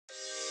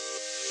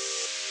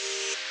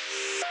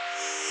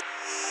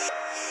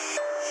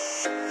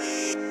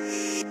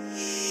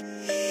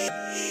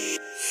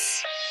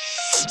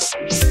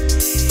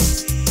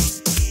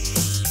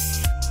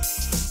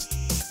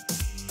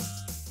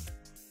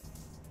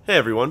Hey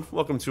everyone,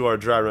 welcome to our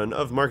dry run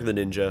of Mark of the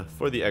Ninja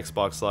for the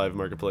Xbox Live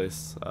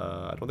Marketplace.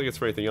 I don't think it's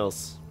for anything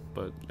else,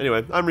 but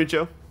anyway, I'm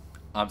Riccio,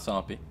 I'm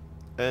Somppi.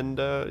 and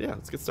yeah,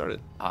 let's get started.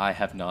 I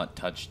have not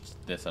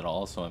touched this at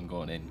all, so I'm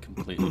going in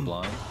completely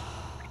blind.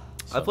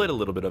 I played a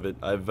little bit of it.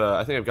 I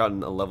think I've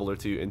gotten a level or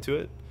two into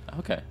it,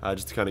 Okay.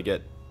 just to kind of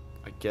get,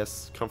 I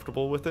guess,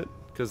 comfortable with it,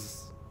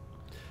 because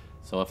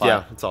So if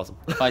yeah, it's awesome.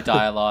 if I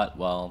die a lot,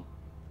 well,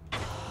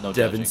 no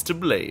Devin's judging.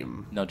 to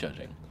blame. No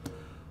judging.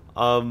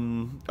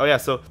 Oh yeah,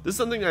 so this is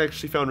something I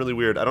actually found really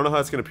weird. I don't know how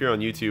it's gonna appear on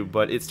YouTube,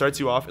 but it starts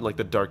you off in like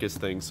the darkest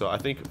thing. So I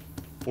think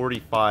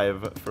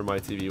 45 for my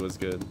TV was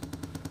good.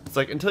 It's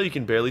like until you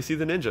can barely see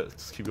the ninja.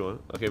 Just keep going.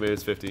 Okay, maybe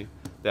it's 50.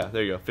 Yeah,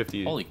 there you go.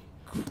 50. Holy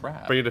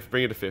crap. Bring it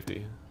to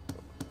 50.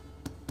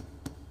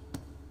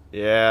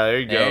 Yeah, there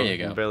you go. There you You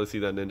go. can barely see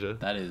that ninja.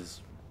 That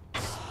is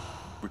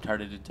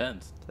retarded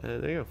intense.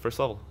 And there you go. First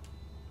level.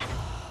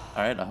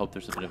 Alright, I hope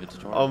there's a bit of a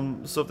tutorial.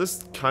 So if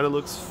this kind of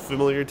looks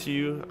familiar to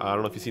you, I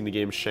don't know if you've seen the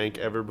game Shank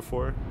ever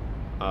before,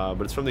 but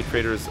it's from the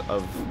creators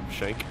of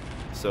Shank.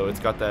 So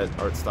it's got that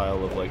art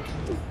style of like,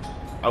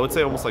 I would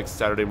say almost like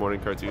Saturday morning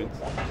cartoons,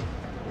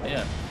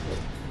 Yeah.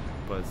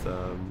 but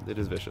it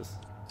is vicious.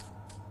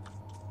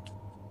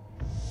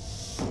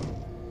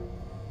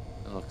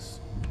 It looks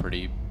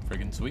pretty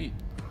friggin' sweet.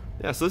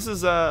 Yeah, so this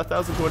is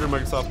 1,200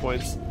 Microsoft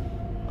points,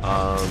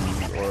 or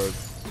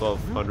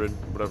 1,200,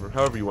 whatever,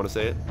 however you want to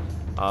say it,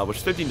 which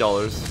is $15.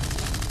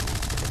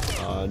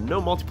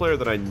 No multiplayer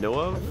that I know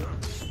of.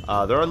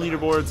 There are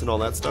leaderboards and all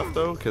that stuff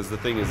though, because the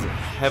thing is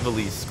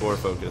heavily score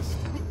focused.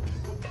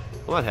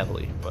 Well, not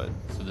heavily, but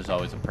So there's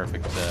always a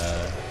perfect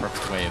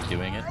way of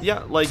doing it.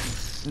 yeah, like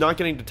not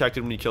getting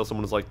detected when you kill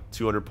someone is like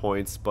 200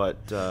 points,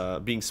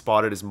 but being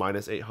spotted is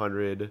minus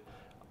 800.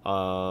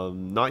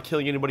 Not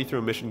killing anybody through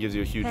a mission gives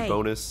you a huge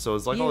bonus. So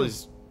it's like all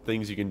these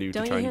things you can do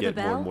to try and get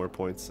more and more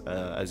points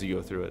as you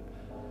go through it.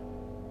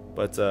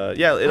 But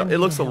yeah, it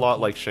looks a lot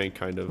like Shank,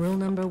 kind of. Rule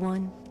number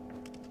 1,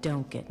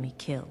 don't get me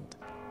killed.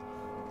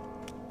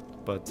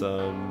 But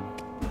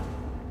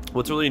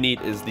what's really neat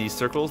is the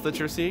circles that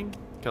you're seeing,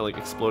 kind of like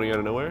exploding out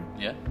of nowhere.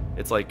 Yeah.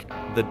 It's like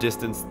the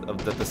distance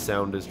that the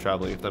sound is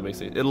traveling, if that makes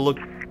sense. It'll look,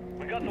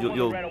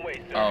 you'll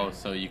Oh,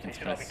 so you can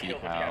kind of see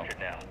how.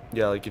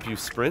 yeah, like if you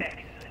sprint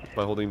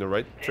by holding the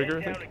right trigger,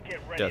 I think.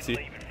 Yeah,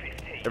 see,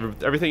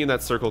 everything in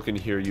that circle can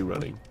hear you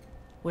running,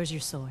 Where's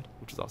your sword?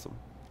 which is awesome.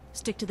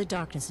 Stick to the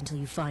darkness until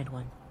you find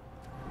one.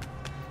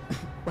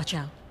 Watch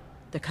out.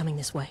 They're coming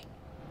this way.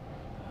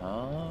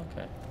 Oh,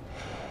 okay.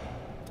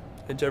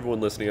 And to everyone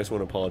listening, I just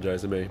want to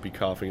apologize. I may be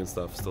coughing and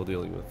stuff, still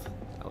dealing with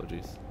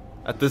allergies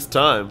at this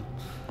time.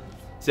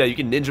 So yeah, you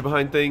can ninja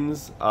behind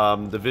things.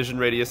 The vision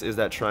radius is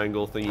that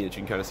triangle thingy that you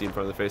can kind of see in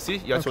front of the face. See,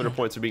 you got 200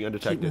 points for being Keep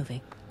undetected.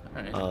 moving.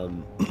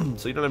 Alright.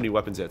 So you don't have any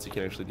weapons yet, so you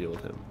can't actually deal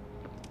with him.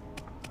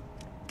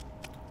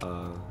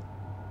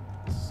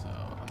 So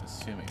I'm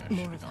assuming I should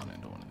More have of gone them.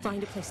 into one of these.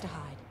 Find a place to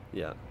hide.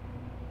 Yeah.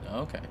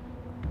 Okay.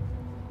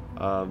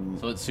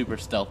 So it's super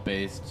stealth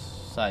based,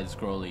 side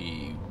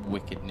scrolly,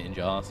 wicked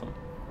ninja awesome.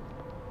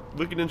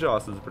 Wicked Ninja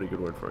Awesome is a pretty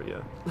good word for it,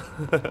 yeah.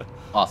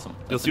 Awesome.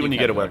 You'll That's see a when new you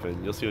get a category.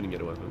 weapon. You'll see when you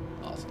get a weapon.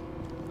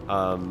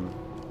 Awesome.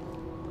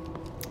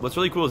 What's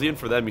really cool is even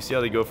for them, you see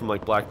how they go from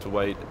like black to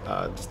white,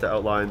 just to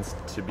outlines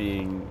to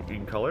being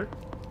in color.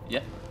 Yeah.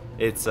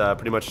 It's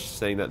pretty much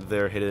saying that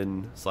they're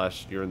hidden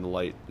 / you're in the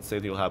light. The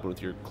same thing will happen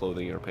with your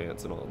clothing or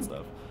pants and all that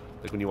stuff.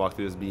 Like when you walk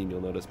through this beam,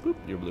 you'll notice, boop,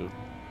 you're blue.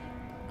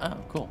 Oh,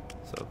 cool.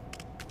 So,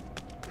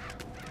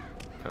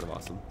 kind of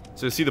awesome.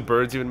 So you see the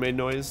birds even made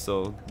noise,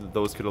 so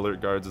those could alert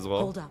guards as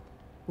well. Hold up.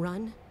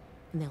 Run,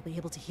 and they'll be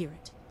able to hear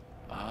it.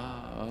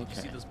 Ah, You okay.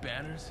 see those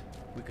banners?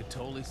 We could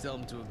totally sell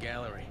them to a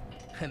gallery,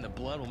 and the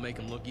blood will make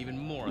them look even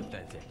more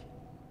authentic.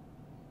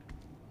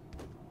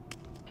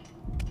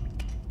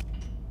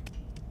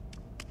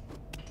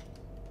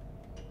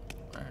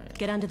 Alright.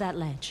 Get onto that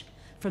ledge.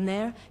 From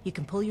there, you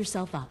can pull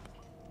yourself up.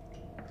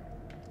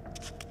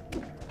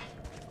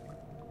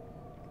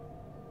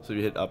 So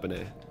you hit up and A.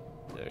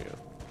 There you go.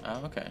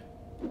 Oh, okay.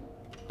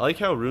 I like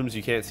how rooms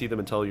you can't see them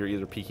until you're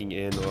either peeking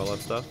in or all that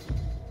stuff.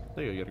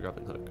 There you go, you got a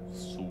grappling hook.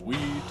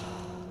 Sweet.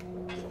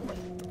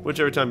 Which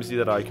every time you see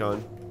that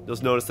icon, you'll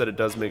notice that it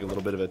does make a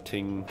little bit of a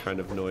ting kind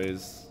of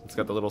noise. It's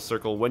got the little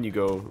circle when you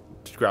go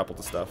to grapple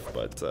to stuff,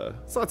 but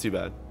it's not too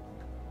bad.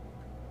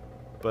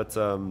 But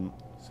So,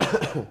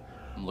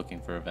 I'm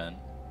looking for a vent.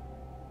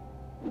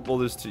 well,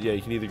 there's two, yeah,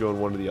 you can either go in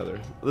one or the other.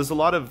 There's a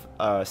lot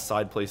of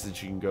side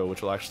places you can go,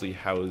 which will actually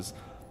house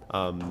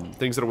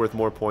things that are worth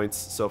more points.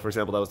 So, for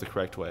example, that was the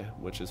correct way,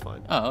 which is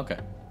fine. Oh, okay.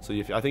 So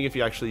I think if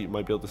you actually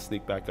might be able to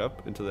sneak back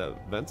up into the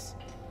vents,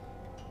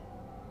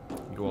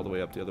 you go all the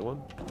way up the other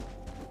one.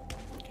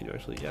 Can you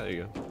actually? Yeah, there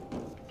you go.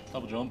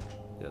 Double jump.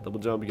 Yeah, double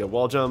jump. You got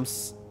wall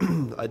jumps.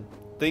 I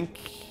think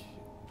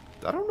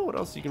I don't know what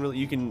else you can really.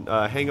 You can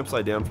hang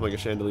upside down from like a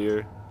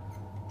chandelier,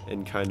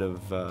 and kind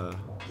of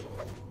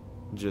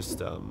just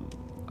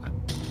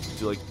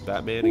do like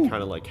Batman and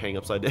kind of like hang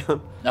upside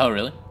down. Oh,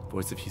 really?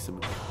 Voice of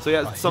Hisamu. So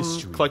yeah, some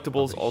history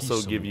collectibles of the also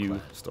Hisamu give you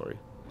clan. story.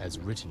 as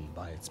written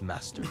by its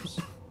masters.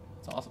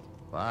 It's awesome.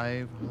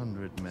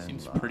 500 men.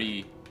 Seems live.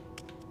 pretty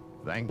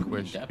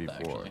Vanquished depth,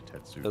 before actually.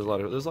 Tetsuji There's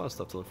a lot of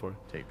stuff to look for.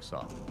 takes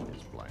off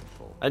his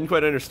blindfold. I didn't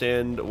quite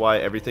understand why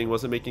everything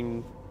wasn't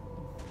making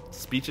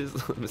speeches.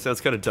 It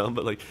sounds kind of dumb,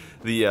 but like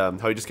the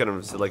how he just kind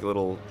of said like a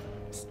little,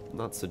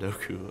 not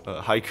Sudoku,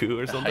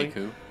 haiku or something.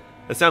 Haiku.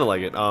 It sounded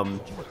like it.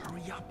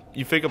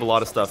 You pick up a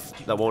lot of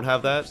stuff that won't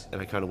have that,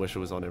 and I kind of wish it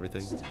was on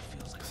everything.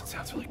 'Cause it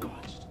sounds really cool.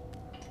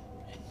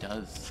 It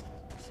does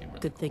seem really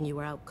Good thing you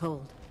were out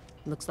cold.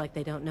 Looks like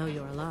they don't know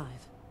you're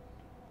alive.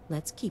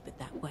 Let's keep it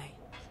that way.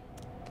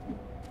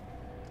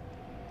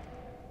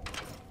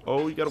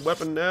 Oh, you got a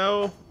weapon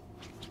now.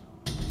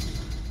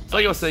 It's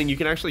like I was saying, you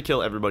can actually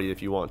kill everybody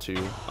if you want to.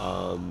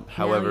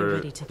 However,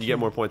 ready to you get kill.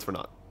 more points for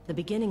not. The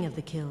beginning of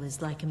the kill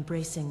is like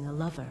embracing a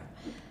lover.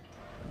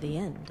 The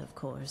end, of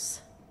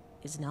course,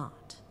 is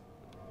not.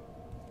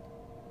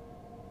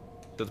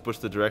 Does it push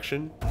the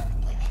direction?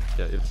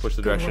 Yeah, you have to push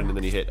the Good direction work. and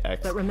then you hit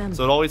X. But remember,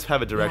 So it always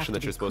have a have direction to that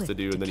be you're supposed to quick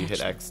do, to and then you hit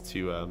catch X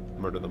to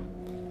murder them.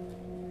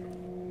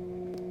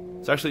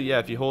 So actually, yeah,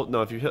 if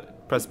you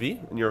press B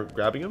and you're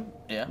grabbing him,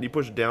 Yeah. and you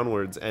push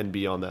downwards and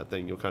B on that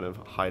thing, you'll kind of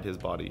hide his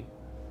body.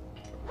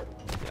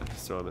 Yeah,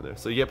 just throw him in there.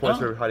 So you get points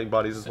for hiding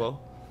bodies as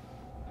well.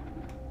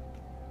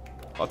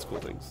 Lots of cool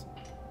things.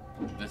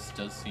 This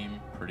does seem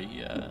pretty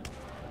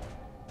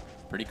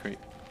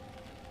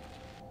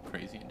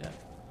crazy in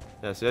depth.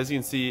 Yeah, so as you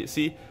can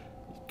see,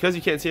 because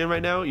you can't see him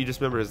right now, you just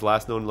remember his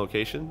last known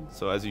location.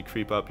 So as you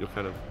creep up, you'll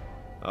kind of,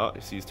 oh,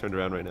 you see he's turned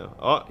around right now.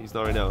 Oh, he's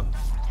not right now.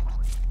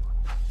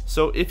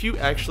 So if you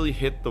actually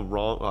hit the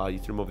wrong, you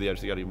threw him over the edge,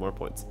 so you gotta do more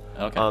points.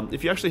 Okay.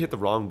 If you actually hit the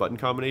wrong button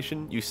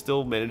combination, you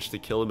still manage to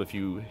kill him if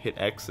you hit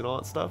X and all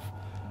that stuff.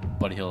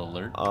 But he'll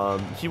alert.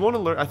 He won't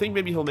alert. I think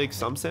maybe he'll make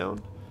some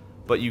sound,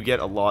 but you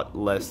get a lot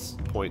less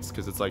points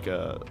because it's like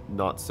a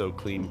not so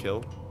clean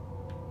kill.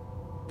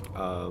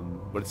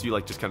 But it's you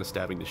like just kind of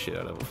stabbing the shit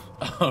out of him,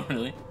 Oh,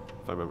 really?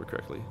 if I remember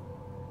correctly.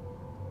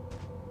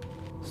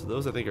 So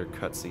those I think are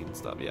cutscene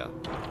stuff. Yeah.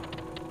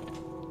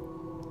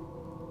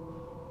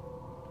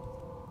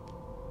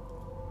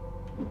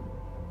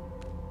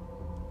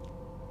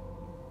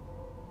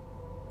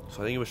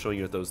 So I think it was showing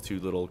you that those two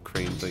little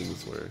crane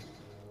things were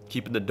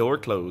keeping the door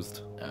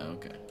closed. Oh,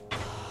 okay.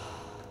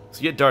 So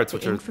you get darts, The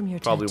which are ink from your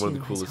probably one of the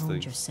tattoo has coolest honed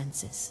things. your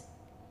senses.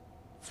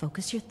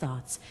 Focus your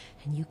thoughts,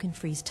 and you can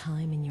freeze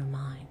time in your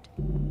mind.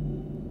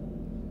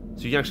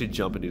 So you can actually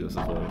jump and do this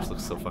as well, which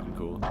looks so fucking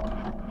cool.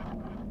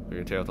 You're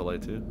gonna take out the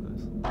light too?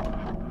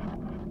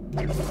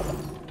 Nice.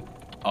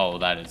 Oh,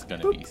 that is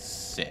gonna be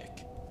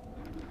sick.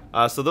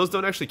 So those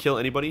don't actually kill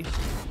anybody.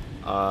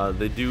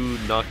 They do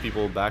knock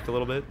people back a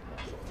little bit.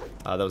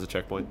 That was a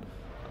checkpoint.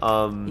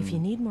 If you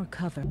need more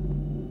cover,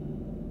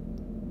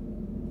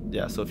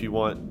 Yeah, so if you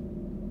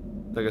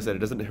want, like I said, it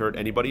doesn't hurt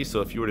anybody.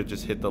 So if you were to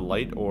just hit the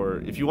light,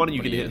 or if you wanted,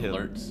 you can hit him.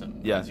 Alerts him,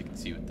 Yeah. as you can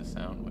see with the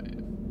sound wave.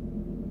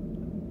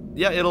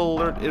 Yeah,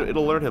 it'll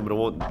alert him,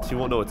 but he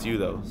won't know it's you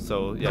though.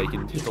 So yeah, you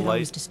can hit you the can light,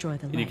 always destroy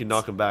the and you can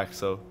lights. knock him back.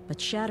 So But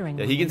shattering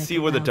yeah, them he will can make see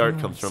a where the loud dart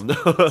noise. comes from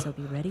though. So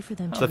be ready for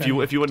them to So if you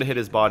wouldn't have hit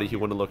his body, he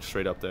wouldn't have looked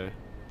straight up there.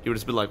 He would have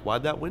just been like,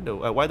 "Why'd that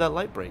window? Why'd that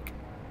light break?"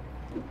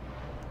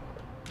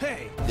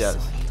 Hey! Yes.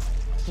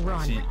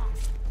 run. See,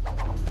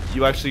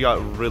 you actually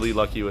got really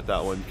lucky with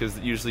that one because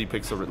it usually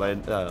picks a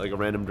like a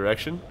random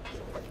direction,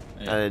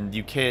 Yeah. and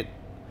you can't.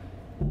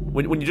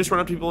 When you just run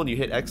up to people and you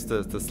hit X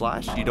to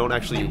slash, you don't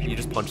actually, you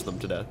just punch them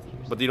to death.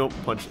 But you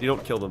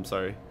don't kill them.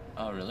 Sorry.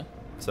 Oh, really?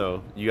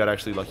 So you got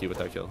actually lucky with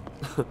that kill.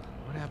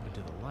 What happened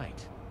to the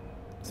light?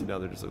 See, now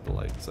they're just like the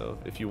light. So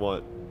if you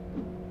want,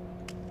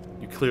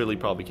 you clearly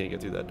probably can't get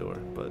through that door,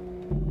 but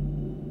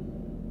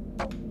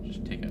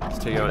Just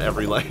just take out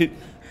every light.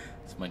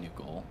 That's my new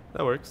goal.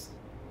 That works.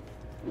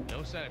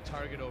 No sign of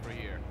target over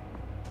here.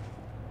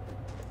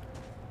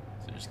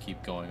 So just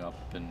keep going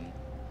up and.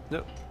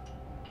 Yep.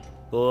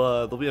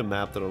 There'll be a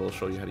map that it'll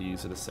show you how to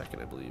use in a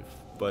second, I believe.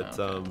 But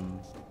Okay.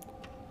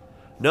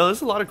 no,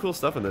 there's a lot of cool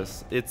stuff in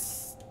this.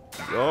 It's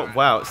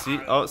wow.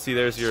 See,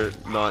 there's your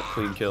not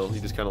clean kill. He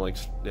just kind of like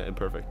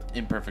imperfect.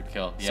 Imperfect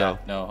kill. Yeah. So-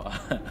 No.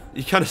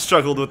 You kind of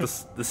struggled with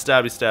the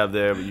stabby stab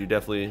there, but you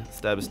definitely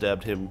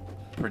stabbed him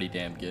Pretty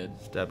damn good.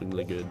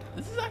 stabbingly good.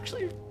 This is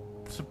actually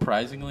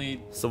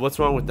surprisingly. So what's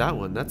wrong with that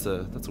one? That's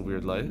a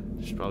weird light.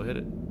 You should probably hit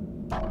it.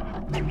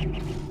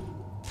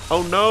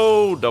 Oh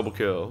no! Double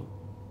kill.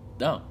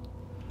 No.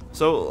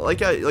 So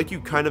like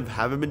you kind of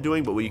haven't been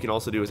doing, but what you can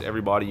also do is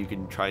every body you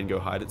can try and go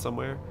hide it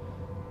somewhere.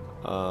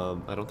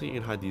 I don't think you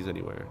can hide these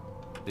anywhere.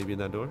 Maybe in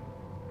that door?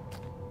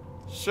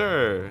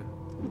 Sure.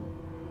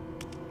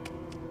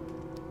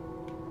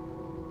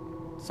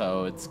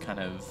 So it's kind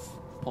of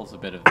pulls a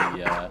bit of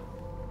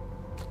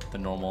the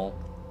normal.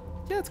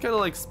 Yeah, it's kind of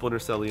like Splinter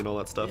Cell-y and all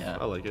that stuff. Yeah.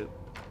 I like it.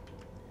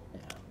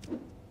 Yeah.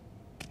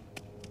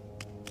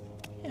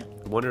 Yeah.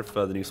 I wonder if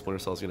the new Splinter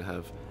Cell is going to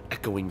have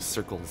echoing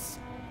circles.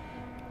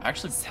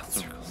 Actually,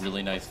 it's a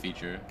really nice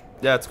feature.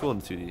 Yeah, it's cool in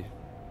 2D.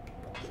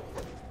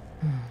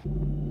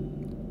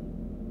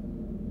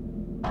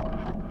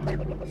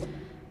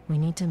 We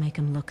need to make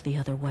him look the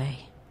other way.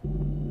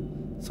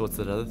 So what's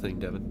that other thing,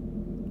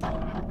 Devin?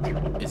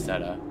 Is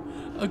that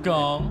a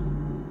gong?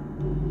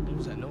 What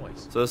was that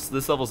noise? So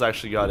this level's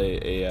actually got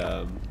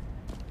an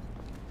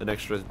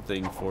extra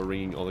thing for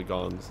ringing all the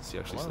gongs. So you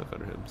actually snuck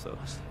under him. So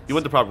you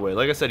went the proper way.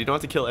 Like I said, you don't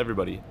have to kill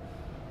everybody.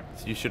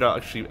 So you should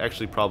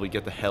actually probably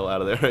get the hell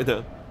out of there right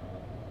now.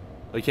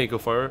 Oh, you can't go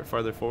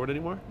farther forward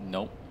anymore?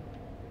 Nope.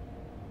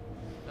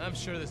 I'm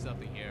sure there's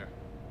nothing here.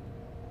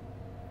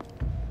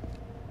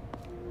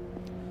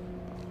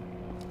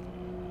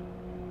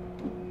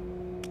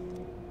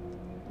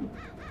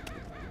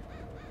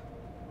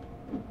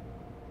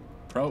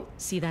 Pro.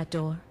 See that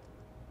door?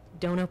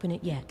 Don't open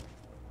it yet.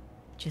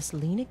 Just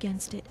lean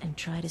against it and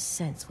try to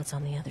sense what's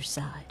on the other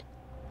side.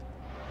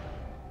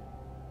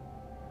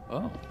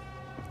 Oh.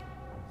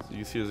 So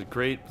you see there's a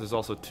grate, but there's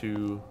also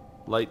 2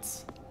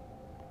 lights.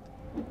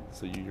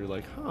 So you're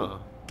like, huh,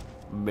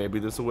 maybe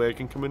there's a way I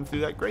can come in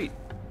through that grate.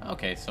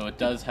 Okay, so it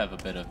does have a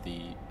bit of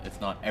the.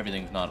 It's not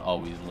everything's not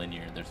always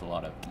linear. There's a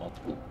lot of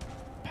multiple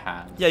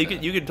paths. Yeah,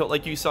 you could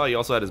like you saw, he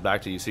also had his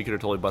back to you, so you could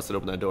have totally busted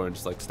open that door and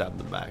just like stabbed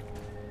him in the back.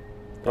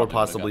 Or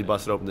possibly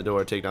busted open the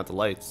door, taken out the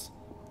lights,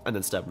 and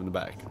then stabbed him in the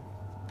back.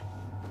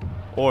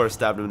 Or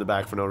stabbed him in the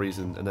back for no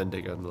reason, and then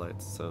take out the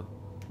lights, so.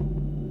 I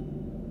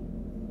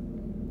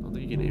don't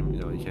think you can aim,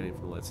 you can't aim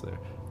from the lights there.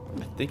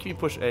 I think if you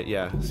push A,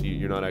 yeah, so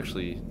you're not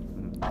actually.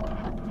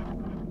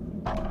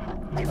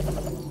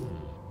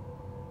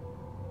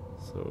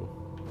 So.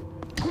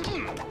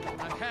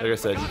 Like I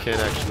said, you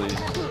can't actually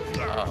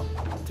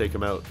take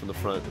him out from the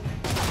front.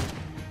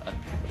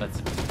 That's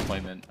a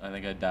disappointment. I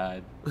think I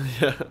died.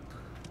 Yeah.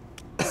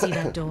 See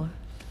that door?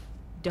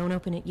 Don't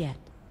open it yet.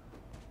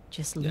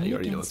 Just lean you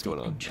already know what's against it going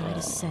on. and try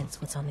to sense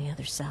what's on the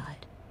other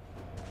side.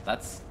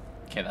 That's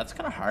okay. That's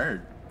kind of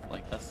hard.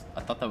 Like I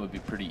thought that would be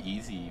pretty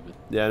easy. With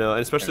Yeah, no,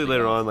 and especially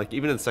later else. on, like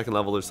even in the second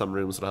level, there's some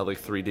rooms that'll have like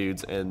 3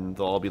 dudes, and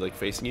they'll all be like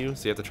facing you,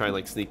 so you have to try and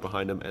like sneak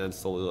behind them and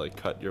slowly like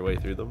cut your way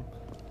through them.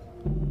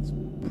 It's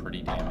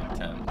pretty damn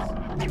intense.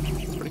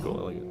 It's pretty cool.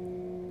 I like it.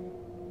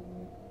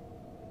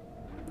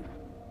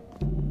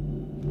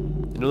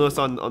 You notice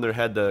on their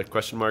head the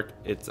question mark,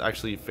 it's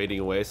actually fading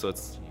away, so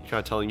it's kind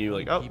of telling you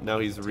like, oh, now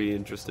he's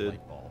re-interested.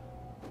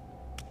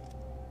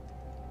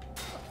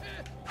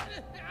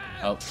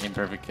 Oh,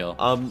 imperfect kill.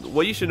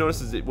 What you should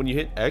notice is that when you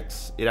hit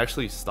X, it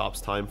actually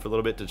stops time for a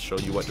little bit to show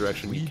you what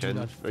direction you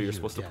can or you're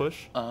supposed to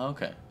push. Oh,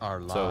 okay.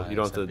 So you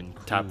don't have to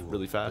tap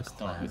really fast.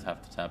 Don't always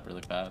have to tap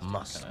really fast.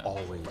 Must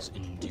always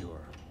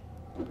endure.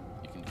 You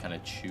can kind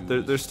of choose.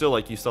 There's still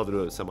like you still have to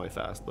do it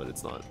semi-fast, but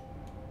it's not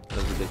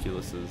as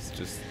ridiculous as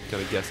just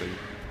kind of guessing.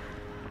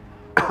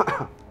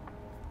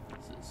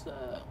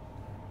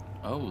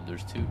 Oh,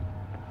 there's 2.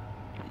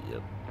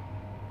 Yep.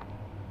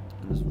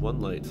 There's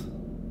 1 light.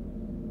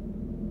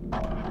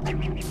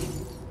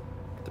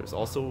 There's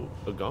also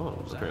a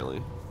gong,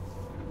 apparently.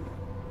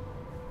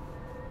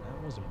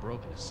 That wasn't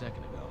broken a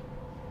second ago.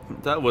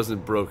 That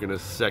wasn't broken a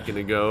second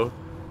ago.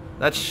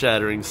 That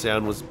shattering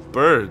sound was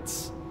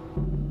birds.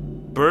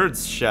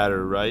 Birds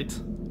shatter, right? Hey,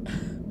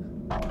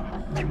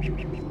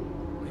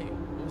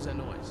 what was that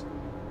noise?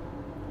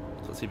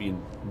 So let's see if you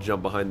can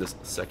jump behind this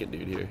second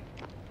dude here.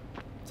 So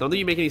I don't think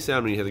you make any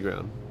sound when you hit the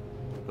ground.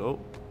 Oh.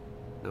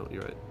 No,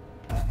 you're right.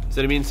 See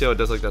what I mean? See how it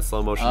does like that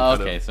slow motion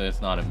kind okay, of... so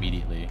it's not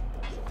immediately.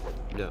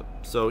 Yeah.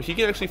 So he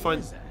can actually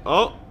find...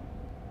 Oh!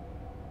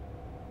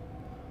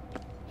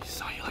 He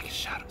saw you like a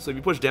shadow. So if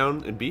you push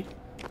down and B...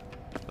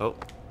 Oh.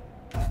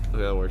 Okay,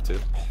 that'll work too.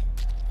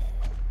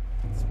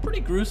 It's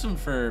pretty gruesome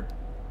for,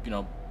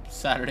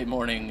 Saturday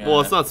morning.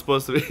 Well, it's not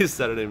supposed to be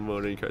Saturday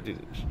morning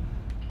cartoonish.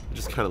 It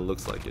just kind of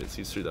looks like it.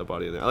 Sees through that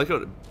body in there. I like how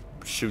it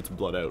shoots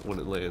blood out when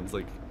it lands.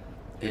 Like,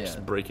 you're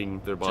just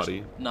breaking their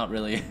body. Just not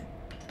really.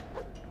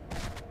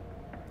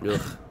 Ugh.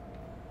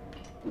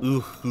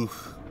 Ugh, ugh.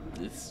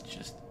 It's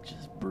just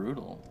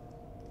brutal.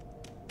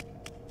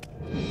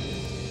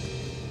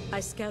 I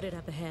scouted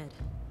up ahead.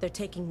 They're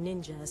taking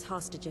Ninja as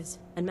hostages,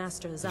 and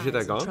Master Azai you hit that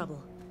is in gong?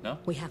 trouble. No?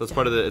 We have That's to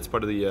part of the. It's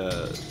part of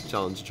the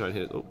challenge to try and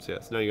hit it. Oops,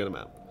 yes. Now you got a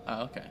map.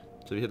 Oh, okay.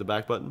 So if you hit the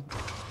back button,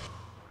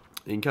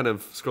 you can kind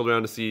of scroll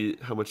around to see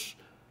how much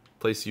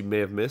place you may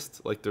have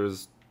missed. Like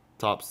there's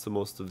tops to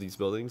most of these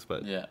buildings,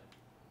 but Yeah.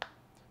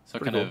 So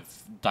Pretty kind cool.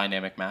 of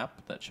dynamic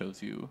map that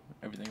shows you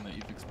everything that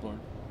you've explored.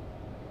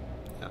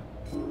 yeah.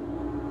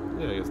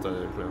 Yeah, I guess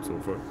dynamic maps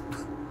over for.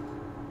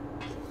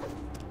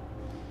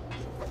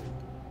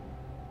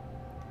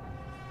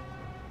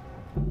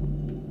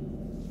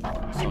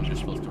 So you're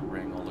supposed to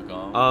ring all the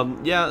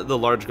gongs. Yeah, the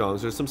large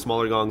gongs. There's some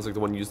smaller gongs, like the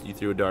one you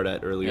threw a dart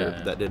at earlier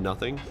Yeah. that did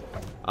nothing.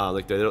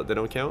 Like they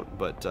don't count,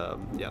 but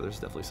yeah, there's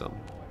definitely some.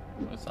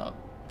 What's up?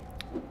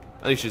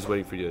 I think she's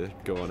waiting for you to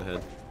go on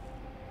ahead.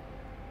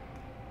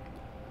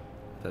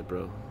 That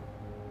bro.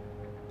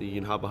 Think you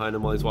can hop behind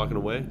him while he's walking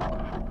away? No,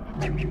 I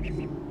don't think you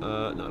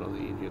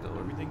can hear that one.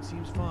 Everything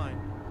seems fine.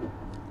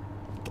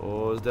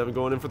 Oh, is Devin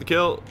going in for the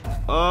kill?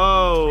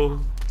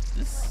 Oh!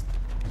 This.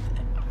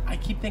 I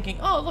keep thinking,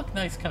 oh, look,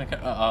 nice kind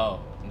of. Oh,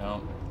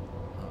 no.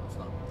 Oh, it's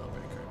not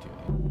very cartoony.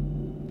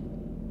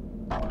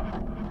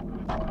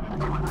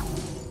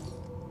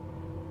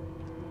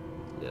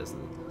 Yes.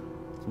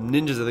 Some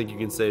ninjas I think you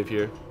can save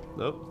here.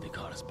 Nope. They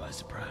caught us by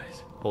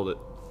surprise. Hold it.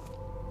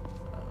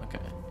 Okay.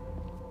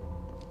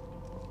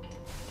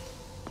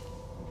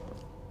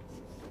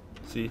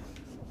 See?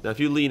 Now if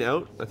you lean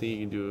out, I think you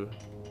can do...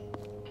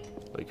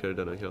 Oh, you could have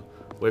done a kill.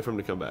 Wait for him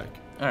to come back.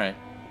 Alright.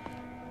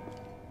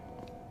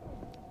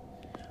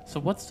 So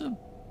what's the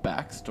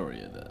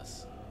backstory of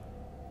this?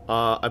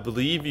 I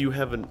believe you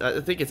have an... I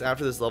think it's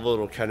after this level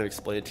it'll kind of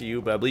explain it to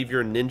you, but I believe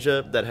you're a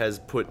ninja that has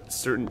put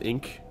certain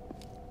ink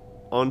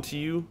onto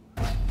you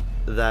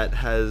that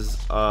has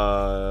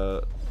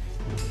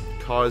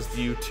caused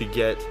you to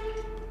get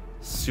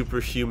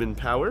superhuman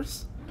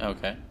powers.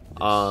 Okay.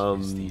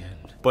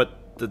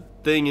 But the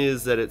thing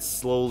is that it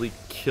slowly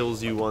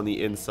kills you on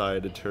the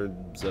inside in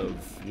terms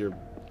of your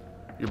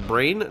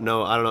brain.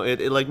 No, I don't know.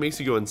 It like makes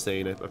you go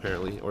insane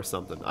apparently or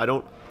something. I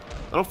don't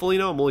fully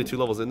know. I'm only 2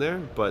 levels in there,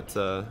 but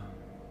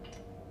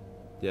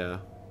yeah.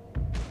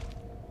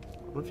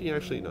 What if you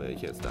actually... No, you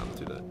can't stop and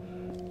do that.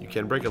 You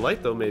can break a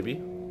light though,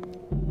 maybe.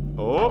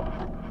 Oh.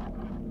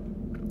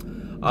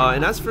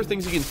 And as for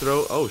things you can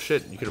throw, oh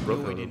shit, you could have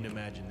broken them. I didn't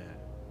imagine that.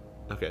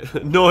 Okay.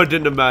 No, I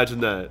didn't imagine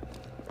that.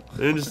 I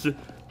didn't just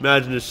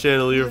imagine a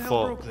chandelier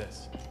fall.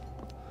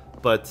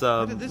 But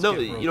no,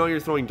 you know you're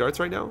throwing darts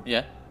right now?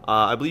 Yeah.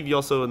 I believe you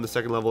also in the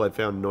second level had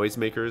found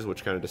noisemakers,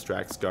 which kind of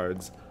distracts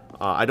guards.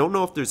 I don't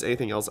know if there's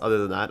anything else other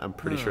than that. I'm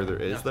pretty sure there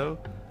is though.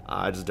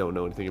 I just don't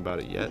know anything about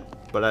it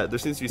yet. But there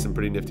seems to be some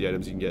pretty nifty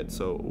items you can get.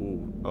 So,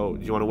 ooh. Oh,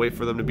 do you want to wait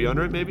for them to be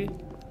under it, maybe?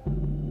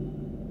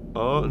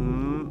 Oh,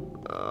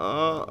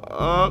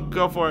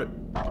 go for it.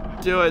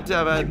 Do it,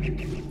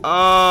 Devin.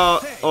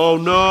 Oh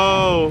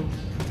no.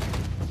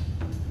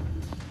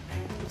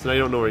 So now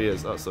you don't know where he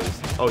is. Oh, so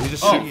he's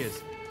just shooting.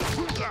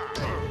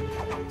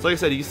 So like I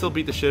said, you can still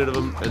beat the shit out of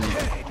him. And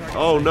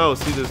oh no,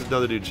 see, there's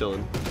another dude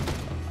chilling.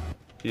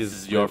 This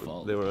is your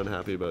fault. They were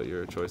unhappy about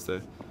your choice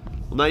there.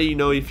 Well, now you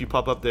know if you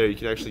pop up there, you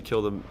can actually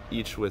kill them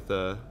each with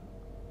is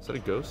that a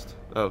ghost?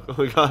 Oh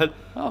my god.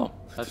 Oh,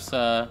 that's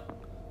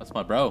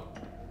my bro.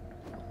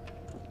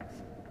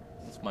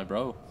 That's my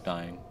bro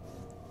dying.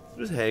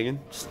 Just hanging,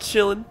 just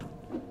chilling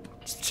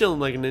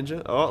like a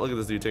ninja. Oh, look at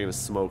this dude taking a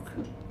smoke.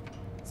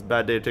 It's a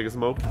bad day to take a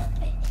smoke.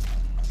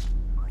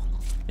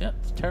 Yeah,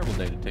 it's a terrible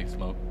day to take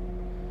smoke.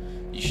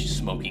 You should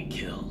smoking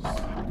kills.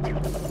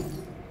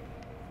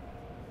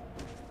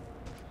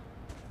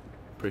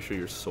 Pretty sure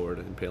your sword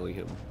impaling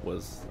him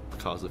was the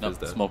cause of his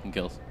death. Smoking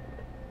kills.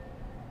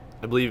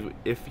 I believe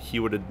if he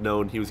would have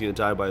known he was going to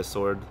die by a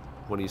sword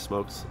when he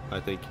smokes,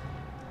 I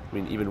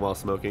mean, even while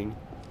smoking,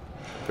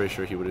 pretty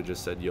sure he would have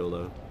just said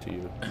YOLO to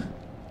you.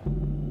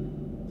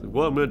 Like,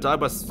 well, I'm going to die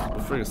by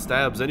freaking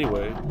stabs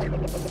anyway.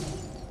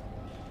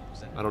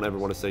 I don't ever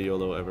want to say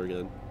YOLO ever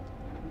again.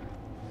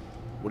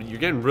 You're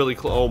getting really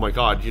close. Oh my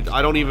god.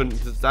 I don't even...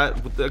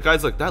 The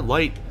guy's like, that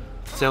light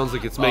sounds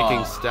like it's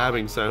making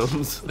stabbing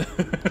sounds.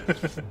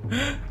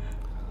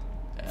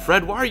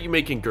 Fred, why are you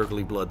making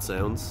gurgly blood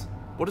sounds?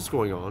 What is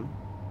going on?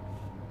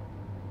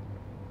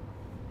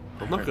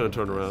 I'm not going to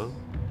turn around.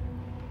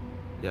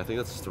 Yeah, I think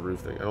that's just a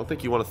roof thing. I don't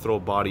think you want to throw a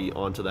body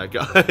onto that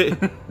guy.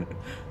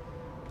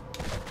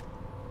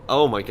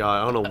 Oh my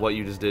god, I don't know what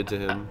you just did to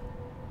him.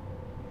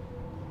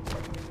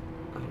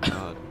 Oh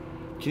god.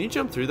 Can you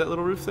jump through that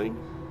little roof thing?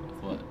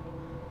 What?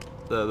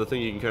 The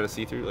thing you can kind of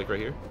see through, like right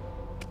here?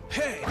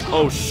 Hey.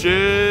 Oh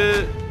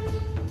shit!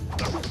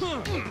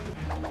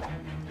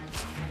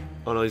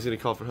 Oh no, he's gonna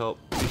call for help.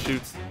 He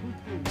shoots.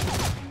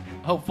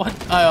 Oh, what?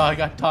 Oh, I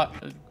got caught.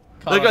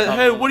 Like,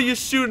 hey, what are you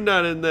shooting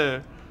at in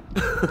there?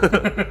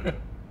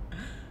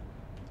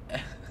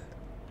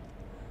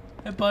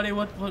 Hey, buddy,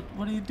 what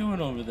are you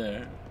doing over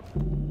there?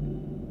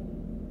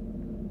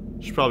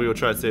 Should probably go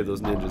try to save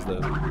those ninjas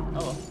though.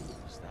 Oh.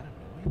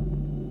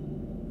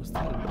 What's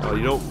that? Oh,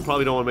 you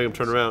probably don't want to make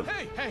them turn around.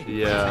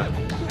 Yeah.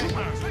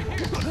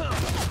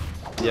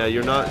 Yeah,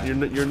 you're no Ryu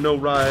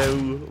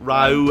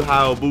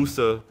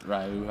Hayabusa.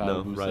 Ryu Hayabusa.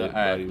 No,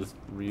 Alright, let's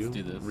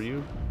do this.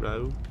 Ryu?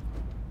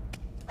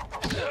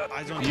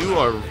 You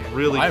are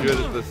really good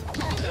at this.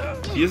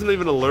 He isn't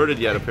even alerted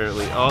yet,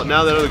 apparently. Oh,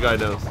 now that other guy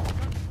knows.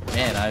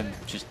 Man, I'm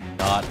just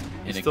not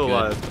in He's still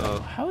alive. Oh.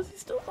 How is he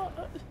still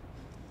alive?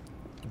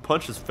 You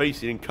punched his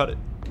face, you didn't cut it.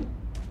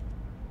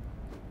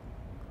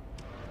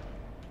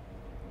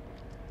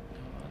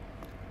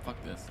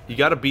 Fuck this. You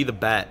gotta be the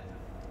bat.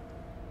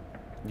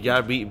 You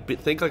gotta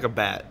think like a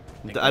bat.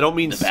 I don't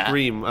mean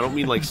scream. I don't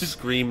mean like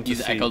scream to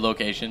Use see.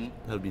 echolocation.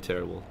 That would be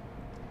terrible.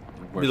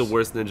 Be the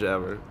worst ninja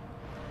ever.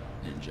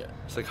 Ninja.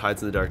 Just like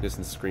hides in the darkness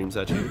and screams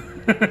at you.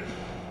 The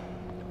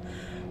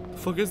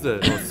fuck is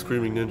that? Oh, it's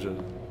Screaming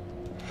Ninja.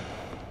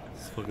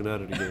 He's fucking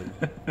at it again.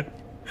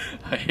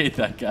 I hate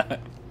that guy.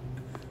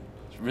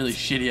 He's really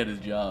shitty at his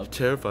job. It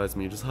terrifies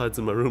me. He just hides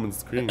in my room and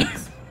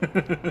screams.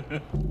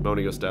 I want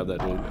to go stab that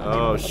dude.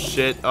 Oh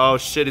shit. Oh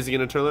shit. Is he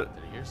gonna turn it?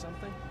 Did you hear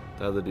something?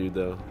 The other dude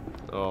though.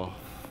 Oh.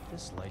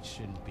 This light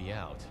shouldn't be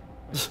out.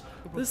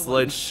 This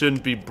light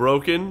shouldn't be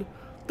broken.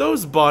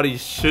 Those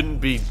bodies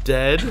shouldn't be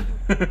dead.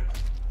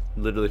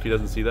 Literally, if he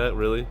doesn't see that,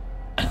 really?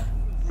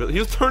 Really? He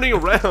was turning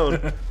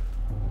around.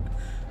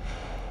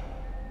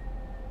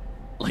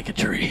 Like a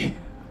tree.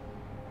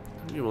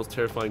 The most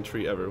terrifying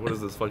tree ever. What is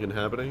this fucking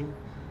happening?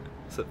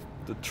 Is that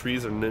the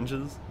trees are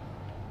ninjas?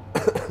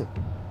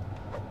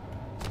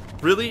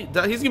 Really?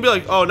 He's gonna be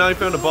like, oh, now he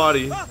found a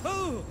body.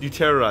 You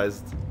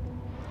terrorized.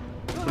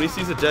 When he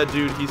sees a dead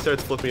dude, he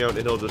starts flipping out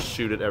and he'll just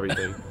shoot at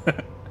everything.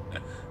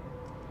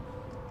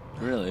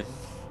 Really?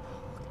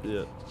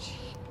 Yeah.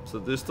 So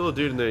there's still a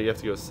dude in there you have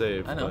to go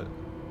save. I know.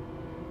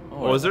 But...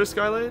 Oh, is there a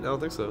skylight? I don't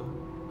think so.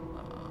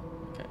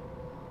 Okay.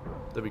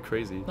 That'd be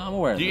crazy. No, I'm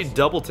aware of You this. can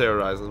double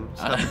terrorize him.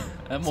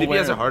 I'm See if he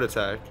has a heart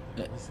attack.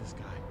 Who's this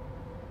guy?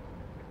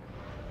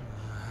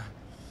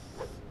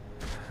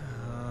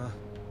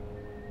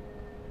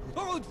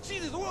 Oh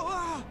Jesus!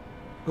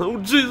 Oh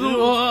Jesus!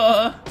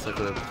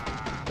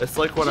 It's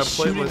like when I Just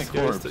play shooting my the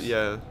scary corpse.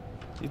 Yeah.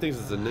 He thinks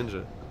it's a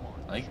ninja.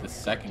 I think the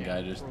second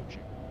guy just.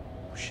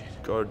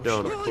 Guard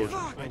down. Approach.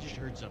 I just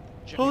heard something.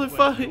 Check Holy his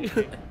weapon.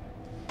 fuck!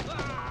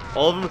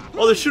 All of them.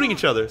 Oh, they're shooting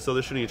each other. So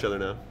they're shooting each other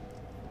now.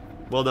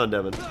 Well done,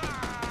 Devin.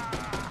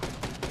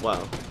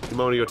 Wow. You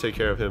might want to go take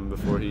care of him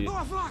before he.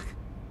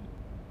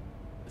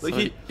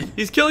 Like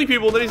he's killing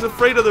people, and then he's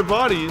afraid of their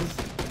bodies.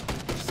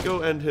 Just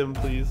go end him,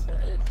 please.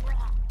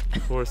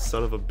 Poor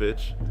son of a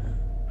bitch.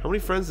 How many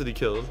friends did he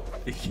kill?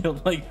 He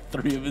killed like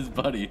 3 of his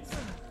buddies.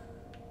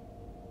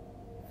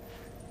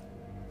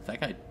 That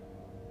guy.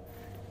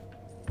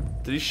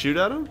 Did he shoot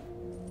at him?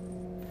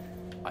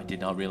 I did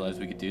not realize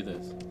we could do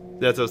this.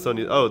 That's what I was telling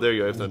you. Oh, there you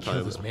go. I have We to killed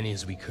time. as many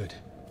as we could,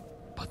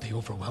 but they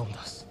overwhelmed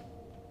us.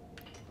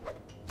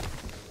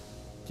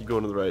 Keep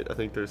going to the right. I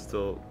think there's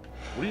still.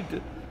 What do you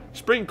do?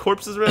 Just bringing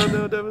corpses around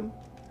now, Devin?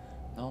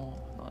 No,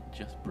 I'm not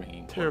just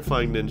bringing.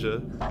 Terrifying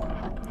ninja.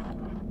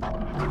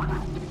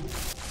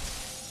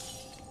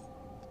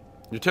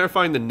 You're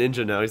terrifying the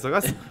ninja now. He's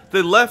like,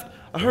 they left.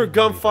 I heard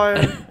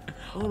gunfire.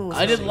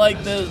 I didn't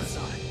like this.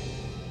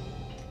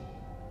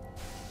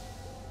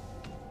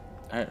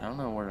 Alright, I don't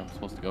know where I'm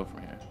supposed to go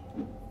from here.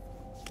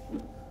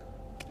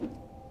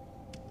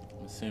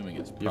 I'm assuming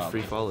it's probably... You're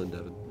free falling,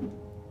 Devin.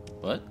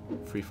 What?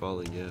 Free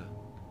falling, yeah.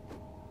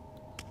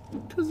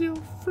 Cause you're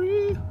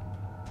free.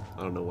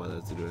 I don't know why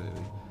that's to do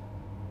anything.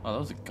 Oh, that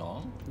was a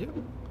gong? Yep.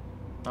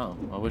 Oh,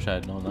 I wish I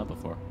had known that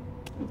before.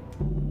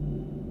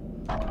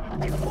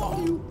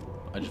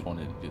 I just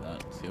wanted to do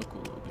that. See how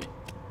cool it would be.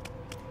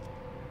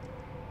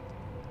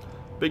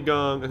 Big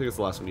gong. I think it's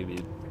the last one you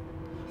need.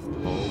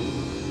 Oh.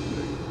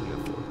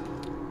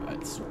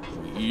 That's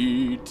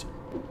sweet.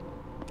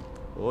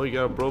 Oh, you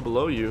got a bro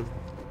below you.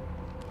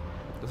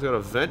 It's got a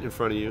vent in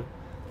front of you.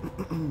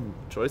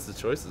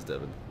 Choices,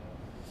 Devin.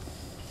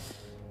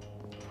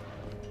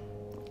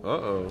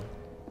 Uh-oh.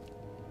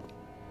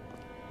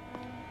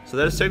 So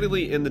that is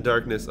technically in the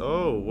darkness.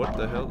 Oh, what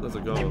the hell? There's a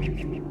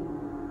gong.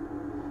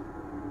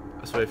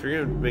 So if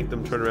you're gonna make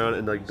them turn around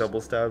and like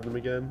double stab them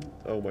again,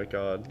 oh my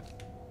god.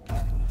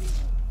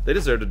 They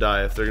deserve to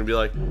die if they're gonna be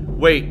like,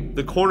 wait,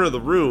 the corner of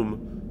the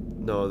room.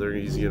 No,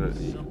 he's gonna.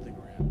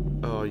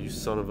 Oh, you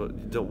son of a.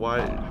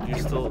 Why? You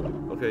still.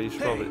 Okay, you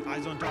should probably.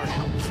 Eyes on target.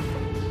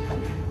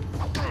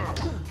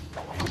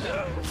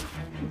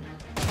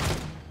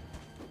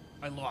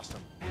 I lost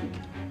him.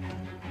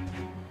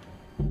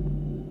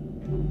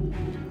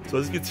 So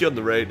as you can see on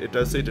the right, it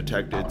does say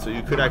detected, so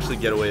you could actually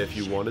get away if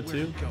you wanted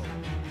to.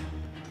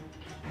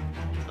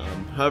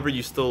 However,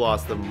 you still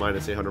lost them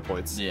minus 800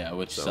 points. Yeah,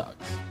 which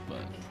sucks,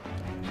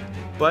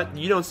 But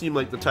you don't seem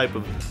like the type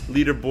of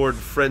leaderboard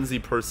frenzy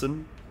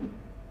person.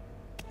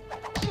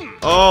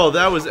 Oh,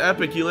 that was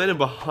epic. You landed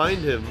behind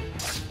him.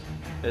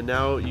 And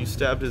now you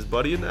stabbed his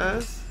buddy in the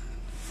ass?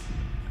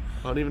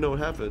 I don't even know what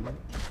happened.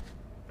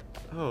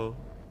 Oh.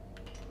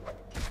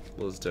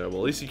 Well, it's terrible.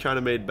 At least you kind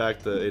of made back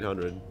the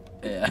 800.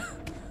 Yeah.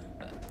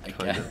 I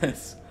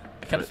guess.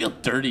 I kind of feel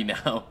dirty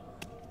now.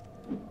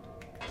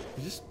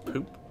 You just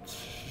poop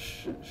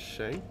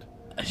shanked?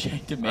 I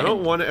shanked a man. I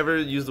don't want to ever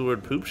use the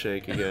word poop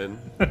shank again.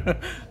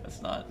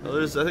 That's not.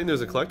 Oh, I think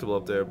there's a collectible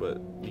up there, but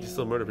you can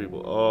still murder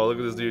people. Oh, look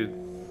at this dude.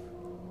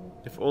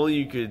 If only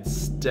you could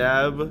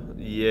stab.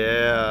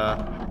 Yeah.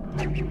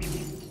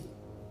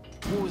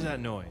 What was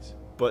that noise?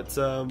 But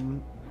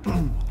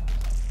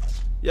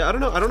yeah, I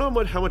don't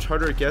know how much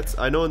harder it gets.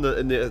 I know in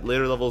the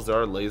later levels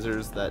there are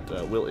lasers that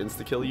will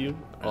insta kill you,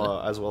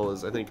 as well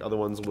as I think other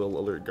ones will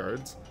alert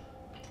guards.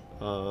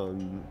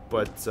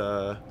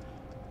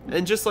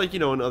 And just like, you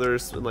know, in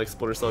like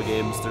Splinter Cell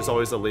games, there's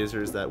always the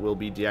lasers that will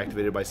be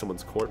deactivated by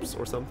someone's corpse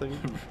or something.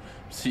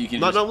 So you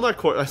can not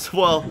corpse.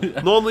 Well,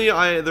 normally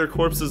they're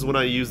corpses when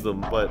I use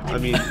them, but I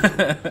mean,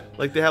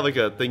 like they have like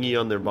a thingy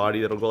on their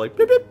body that'll go like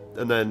beep, beep,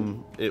 and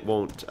then it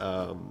won't.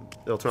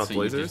 It'll turn off the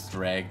lasers. You just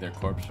drag their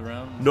corpse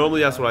around.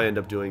 Normally that's what I end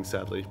up doing,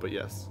 sadly, but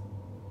yes.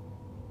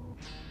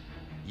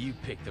 You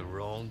picked the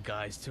wrong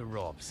guys to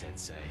rob,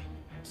 Sensei.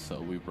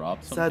 So we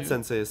robbed some Sad dude?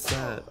 Sensei is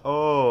sad.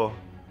 Oh.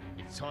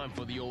 It's time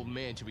for the old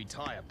man to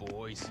retire,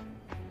 boys.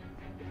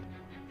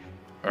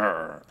 What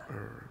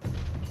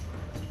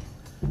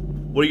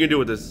are you gonna do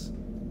with this?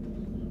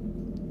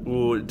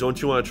 Ooh,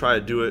 don't you want to try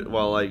to do it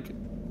while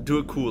do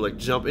it cool, like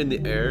jump in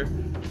the air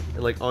and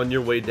like on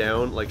your way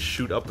down, like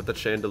shoot up at the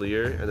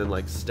chandelier and then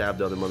like stab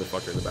the other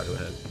motherfucker in the back of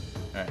the head.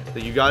 Alright.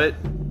 Think you got it?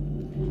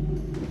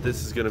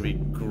 This is gonna be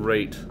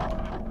great.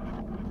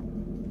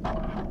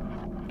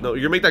 No,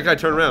 you're gonna make that guy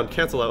turn around.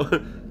 Cancel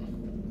out.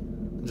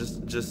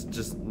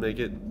 Just make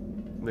it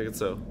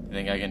so. You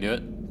think I can do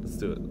it? Let's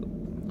do it.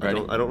 Ready?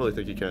 I don't really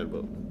think you can,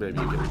 but maybe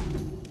you can.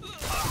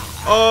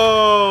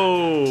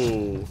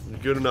 Oh,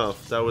 good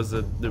enough. That was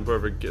an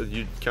imperfect.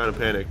 You kind of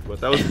panicked, but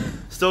that was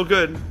still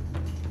good.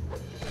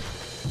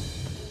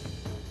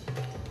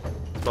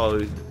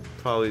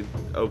 Probably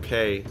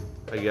okay,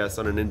 I guess,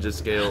 on a ninja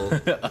scale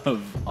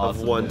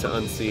of 1 to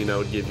unseen. I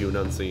would give you an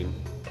unseen.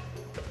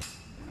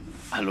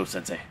 Hello,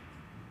 Sensei.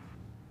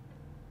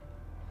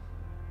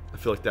 I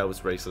feel like that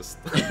was racist.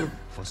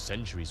 For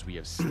centuries we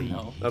have stayed here.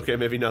 Okay,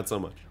 maybe not so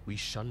much. We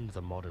shunned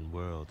the modern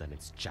world and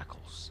its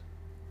jackals.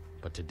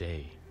 But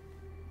today,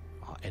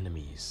 our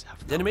enemies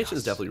have The animation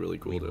is definitely really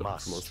cool, we though,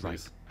 must for most of strike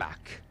these.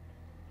 back.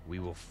 We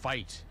will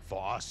fight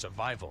for our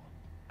survival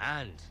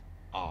and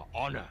our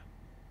honor.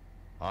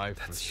 I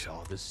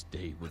foresaw this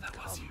day would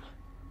come.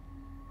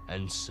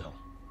 And so,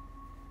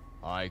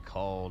 I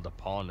called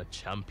upon a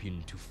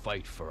champion to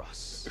fight for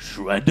us.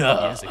 Shredder. He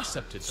has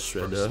accepted the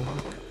first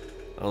mark.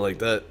 I don't like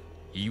that.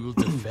 He will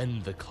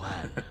defend the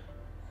clan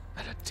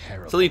at a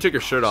terrible Suddenly you took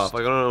your shirt off.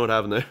 Like, I don't know what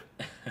happened there.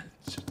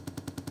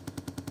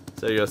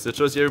 So there you go. So it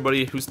shows you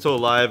everybody who's still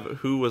alive,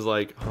 who was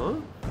like, huh?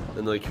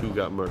 And like who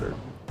got murdered.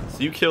 So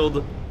you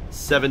killed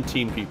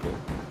 17 people.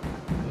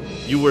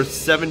 You were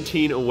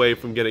 17 away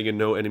from getting a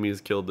no enemies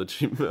killed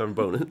achievement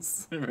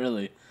bonus.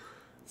 Really?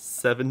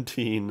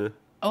 17.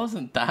 I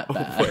wasn't that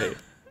bad. Away.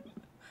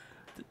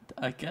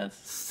 I guess.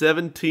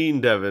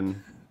 17,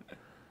 Devin.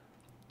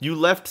 You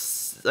left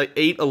like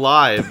 8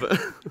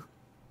 alive.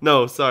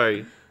 No,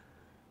 sorry.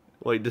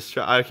 Wait,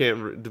 I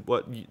can't.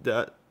 What?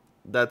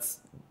 That's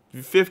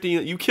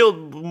 15. You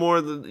killed more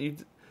than you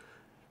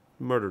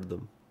murdered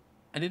them.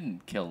 I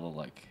didn't kill the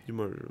like. You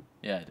murdered them.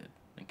 Yeah, I did.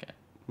 Okay.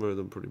 Murdered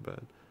them pretty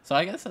bad. So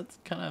I guess that's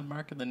kind of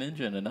Mark of the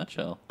Ninja in a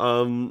nutshell. I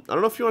don't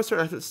know if you want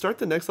to start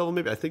the next level.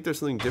 Maybe I think there's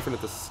something different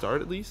at the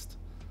start at least.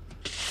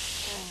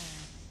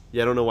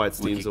 Yeah, I don't know why it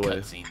steams away.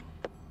 Cutscene.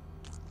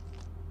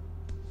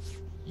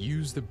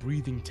 Use the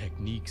breathing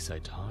techniques I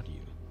taught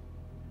you.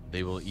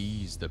 They will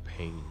ease the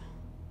pain.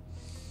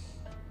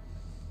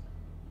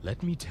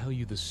 Let me tell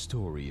you the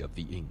story of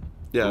the Ing.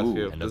 Yeah, Ooh,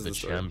 yeah, And this of the is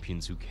story.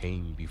 champions who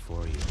came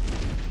before you.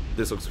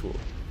 This looks cool.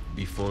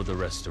 Before the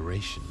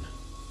restoration,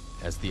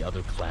 as the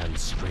other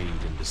clans strayed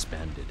and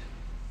disbanded,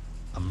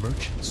 a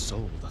merchant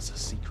sold us a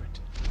secret.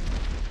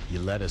 He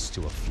led us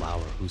to a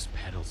flower whose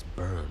petals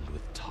burned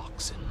with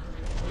toxin.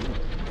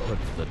 Put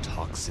the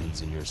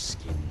toxins in your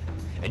skin,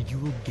 and you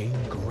will gain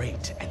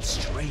great and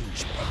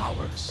strange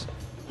powers.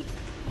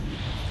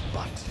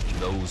 But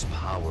those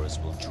powers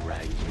will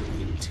drag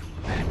you into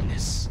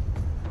madness.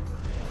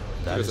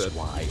 That is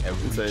why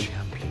every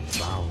champion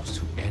vows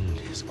to end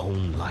his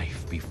own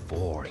life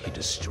before he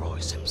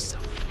destroys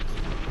himself.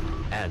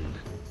 And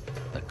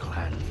the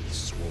clan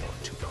swore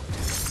to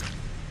protect.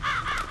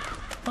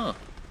 Huh.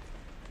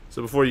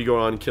 So before you go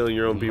on killing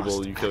your own We people,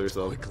 must you kill act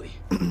yourself. quickly.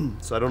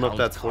 So I don't know if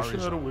that's Count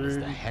foreshadowing. is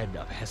the head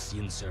of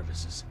Hessian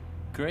services.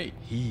 Great.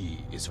 He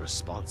is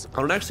responsible.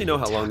 I don't actually know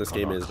how long this for the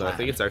game attack is, on but I our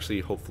think it's clan. actually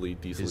hopefully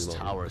decently His long.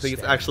 tower I think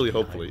it's stands actually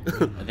behind hopefully.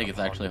 I think it's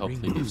actually upon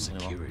hopefully ring of decently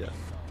long. security. Yeah.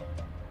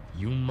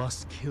 You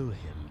must kill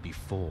him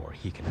before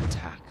he can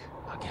attack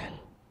again.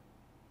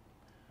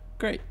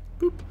 Great.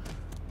 Boop.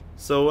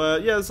 So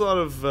yeah, there's a lot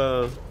of.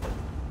 I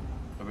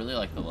really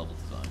like the level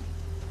design.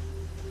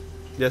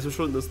 Yes, which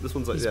one? This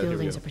one's like. These Yeah, here we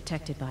buildings go. are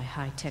protected by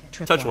high-tech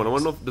tripwires. Touch one. I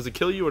want to know. Does it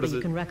kill you or But does you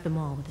it? can wreck them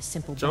all with a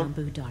simple Jump?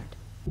 bamboo dart.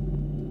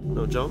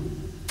 No jump.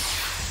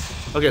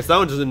 Okay, so that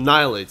one just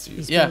annihilates you.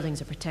 These Yeah.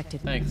 buildings are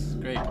protected Thanks.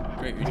 Great.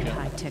 Great by Riccio.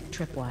 high-tech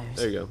tripwires.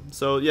 There you go.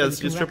 So yeah, But let's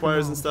you use can wreck them all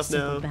tripwires and with stuff a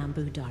simple now.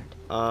 bamboo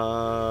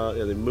dart.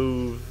 Yeah, they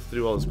move, they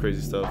do all this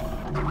crazy stuff.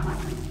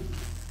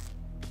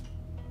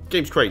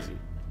 Game's crazy.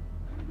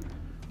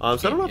 So I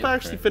don't know if I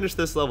actually finished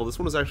this level. This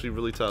one was actually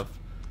really tough.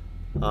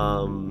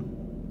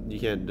 You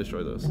can't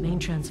destroy those, The main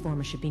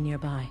transformer should be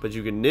nearby. but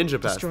you can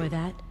ninja past Destroy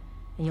them. that,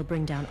 and you'll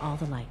bring down all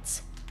the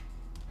lights.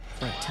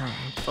 For a time.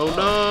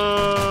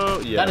 Oh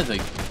no! Yeah. That is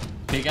a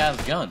big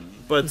ass gun.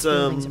 But These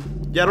buildings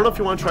yeah, I don't know if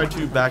you want to try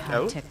to back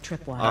out. High-tech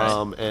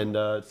tripwires. And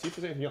see if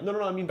there's anything else.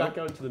 No, I mean back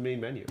out into the main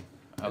menu.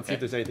 And see Okay. if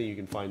there's anything you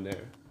can find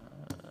there.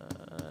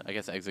 I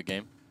guess exit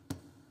game.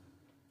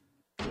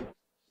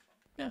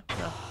 Yeah.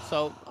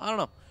 So I don't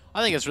know.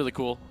 I think it's really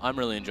cool. I'm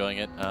really enjoying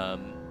it.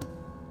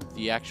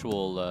 The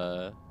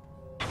actual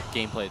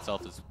gameplay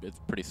itself is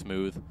pretty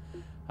smooth.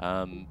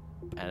 And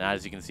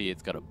as you can see,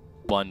 it's got a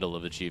bundle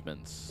of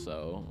achievements.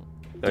 So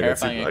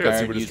terrifying I got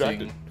super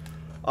distracted.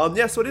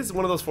 Yeah, so it is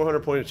one of those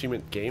 400-point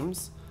achievement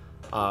games.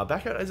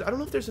 Back out. I don't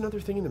know if there's another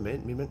thing in the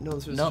main. No,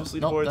 this is just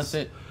leaderboards. No, that's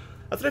it.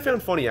 That's what I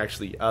found funny,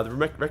 actually.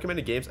 The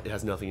recommended games, it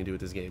has nothing to do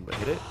with this game, but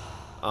hit it.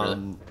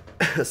 Really?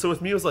 So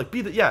with me, it was like,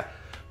 be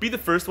the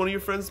first one of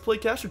your friends to play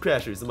Castle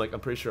Crashers. I'm like, I'm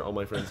pretty sure all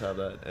my friends have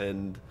that,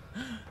 and I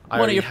One of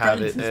already your have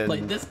friends it. has And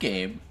played this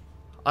game.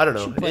 I don't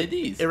know. should play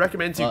these. It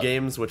recommends you But-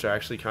 games which are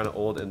actually kind of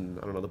old, and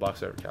I don't know. The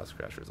box art of Castle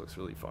Crashers looks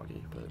really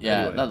foggy. But Yeah,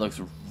 anyway. that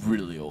looks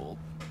really old.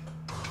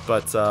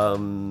 But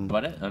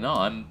But no,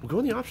 I'm. we'll go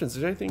in the options.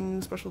 Is there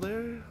anything special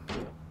there?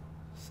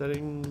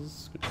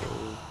 Settings,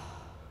 control.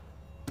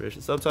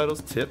 Creation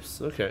subtitles,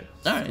 tips. Okay.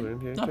 All right,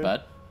 not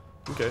bad.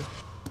 Okay.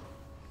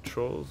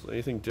 Controls.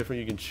 Anything different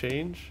you can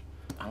change?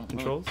 I don't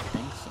Controls?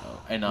 think so.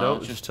 And No,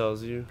 it just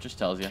tells you. Just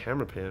tells you.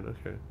 Camera pan.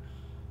 Okay.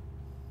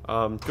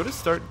 Go to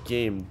start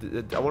game.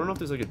 I want to know if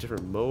there's like a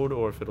different mode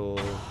or if it'll.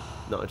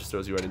 No, it just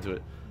throws you right into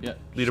it. Yeah.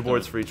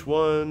 Leaderboards for each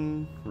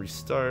one.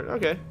 Restart.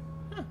 Okay.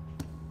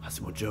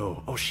 Hasimo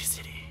Joe. Oh, she's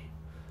city.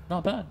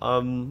 Not bad.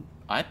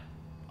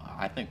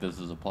 I think this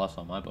is a plus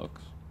on my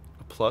books.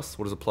 A plus?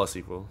 What does a plus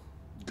equal?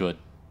 Good.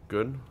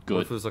 Good? Good.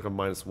 What if there's like a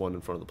 -1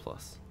 in front of the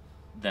plus?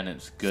 Then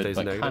it's good, Stays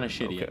but negative? kind of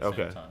shitty at the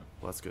same time.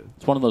 Well, that's good.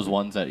 It's one of those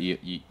ones that you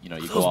go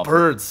Those off.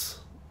 birds.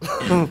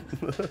 Oh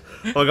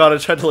my god, I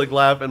tried to like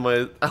laugh and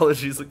my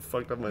allergies like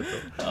fucked up my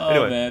throat.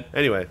 Oh, man.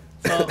 Anyway.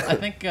 So I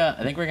think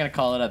we're gonna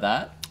call it at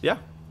that. Yeah.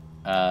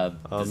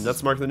 This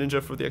That's Mark the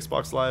Ninja for the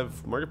Xbox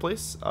Live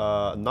Marketplace.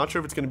 I'm not sure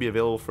if it's going to be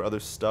available for other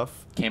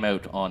stuff. came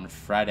out on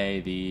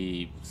Friday,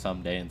 the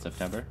some day in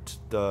September.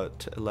 The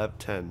 11,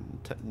 10,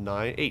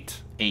 9,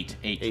 8. 8.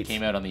 It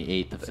came out on the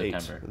 8th of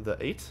September. The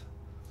 8th?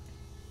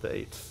 The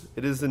 8th.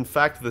 It is in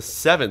fact the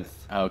 7th.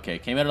 Okay,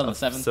 came out on the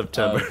 7th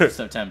September. of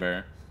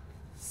September.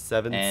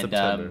 7th And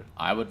September.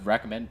 I would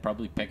recommend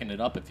probably picking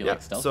it up if you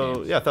like stealth so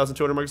games. yeah,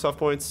 1,200 Microsoft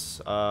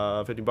points,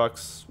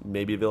 $50,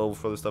 maybe available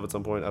for other stuff at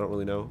some point. I don't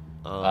really know.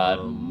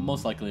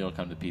 Most likely it'll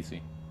come to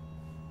PC.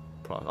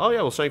 Oh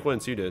yeah, well Shank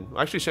wins. You did.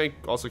 Actually, Shank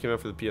also came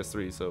out for the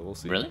PS3, so we'll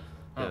see. Really?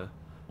 Yeah. Oh.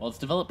 Well, it's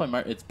developed by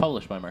it's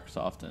published by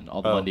Microsoft, and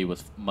all the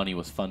money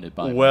was funded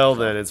by. Well, Microsoft.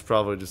 then it's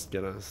probably just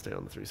gonna stay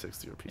on the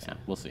 360 or PC. Yeah,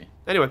 we'll see.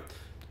 Anyway,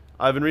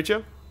 I've been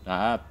Riccio.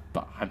 I'm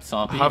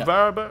Somppi.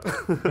 Havarba.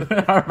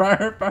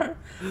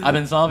 I've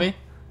been Somppi.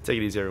 Take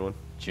it easy, everyone.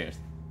 Cheers.